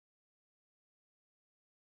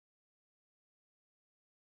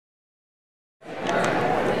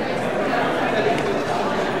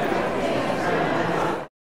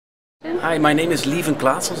Hi, my name is Lieven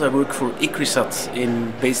Claessens. I work for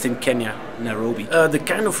ICRISAT based in Kenya, Nairobi. The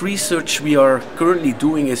kind of research we are currently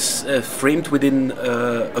doing is framed within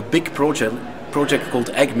a big project called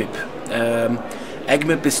AgMIP.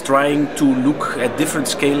 AgMIP is trying to look at different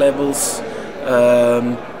scale levels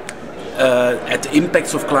at the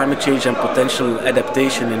impacts of climate change and potential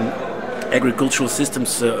adaptation in agricultural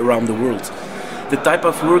systems around the world. The type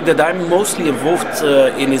of work that I'm mostly involved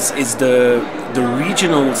in is the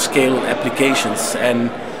regional scale applications,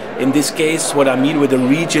 and in this case what I mean with a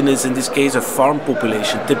region is in this case a farm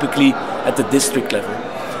population, typically at the district level.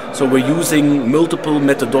 So we're using multiple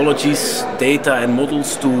methodologies, data and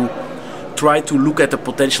models to try to look at the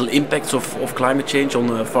potential impacts of climate change on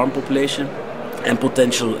the farm population and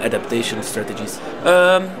potential adaptation strategies.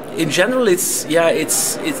 In general,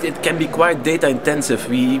 it can be quite data intensive.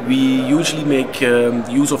 We usually make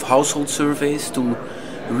use of household surveys to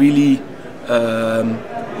really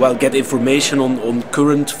get information on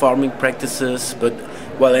current farming practices,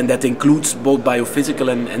 and that includes both biophysical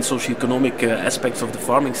and socioeconomic aspects of the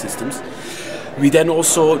farming systems. We then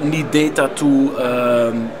also need data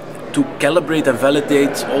to calibrate and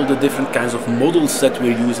validate all the different kinds of models that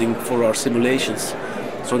we're using for our simulations.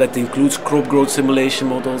 So that includes crop growth simulation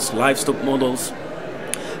models, livestock models,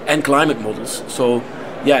 and climate models. So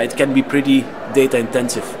yeah, it can be pretty data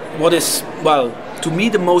intensive. What is, to me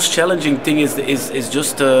the most challenging thing is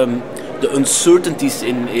just the uncertainties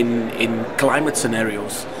in climate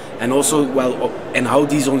scenarios, and also and how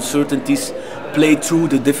these uncertainties play through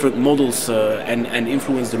the different models and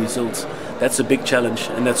influence the results. That's a big challenge,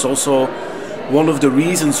 and that's also one of the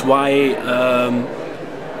reasons why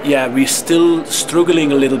we're still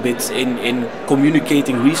struggling a little bit in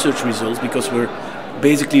communicating research results, because we're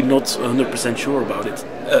basically not 100% sure about it.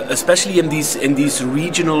 Especially in these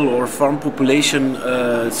regional or farm population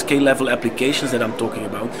scale level applications that I'm talking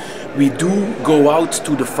about, we do go out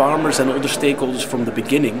to the farmers and other stakeholders from the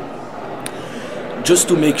beginning, just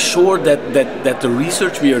to make sure that the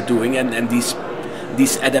research we are doing and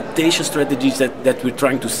these adaptation strategies that we're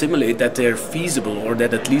trying to simulate, that they're feasible, or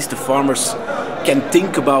that at least the farmers can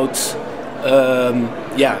think about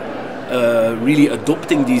really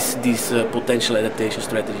adopting these potential adaptation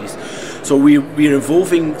strategies. So we're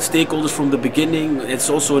involving stakeholders from the beginning. It's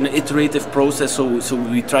also an iterative process, so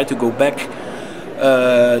we try to go back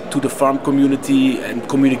to the farm community and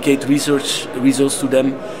communicate research results to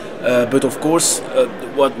them. But of course,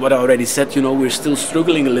 what I already said, we're still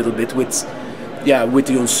struggling a little bit with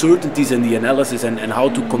the uncertainties in the analysis and how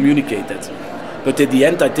to communicate that. But at the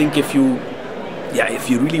end, I think if you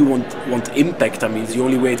really want impact, I mean, it's the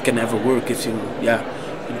only way it can ever work. If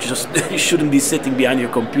you shouldn't be sitting behind your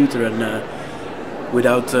computer and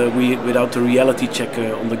without a reality check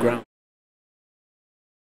on the ground.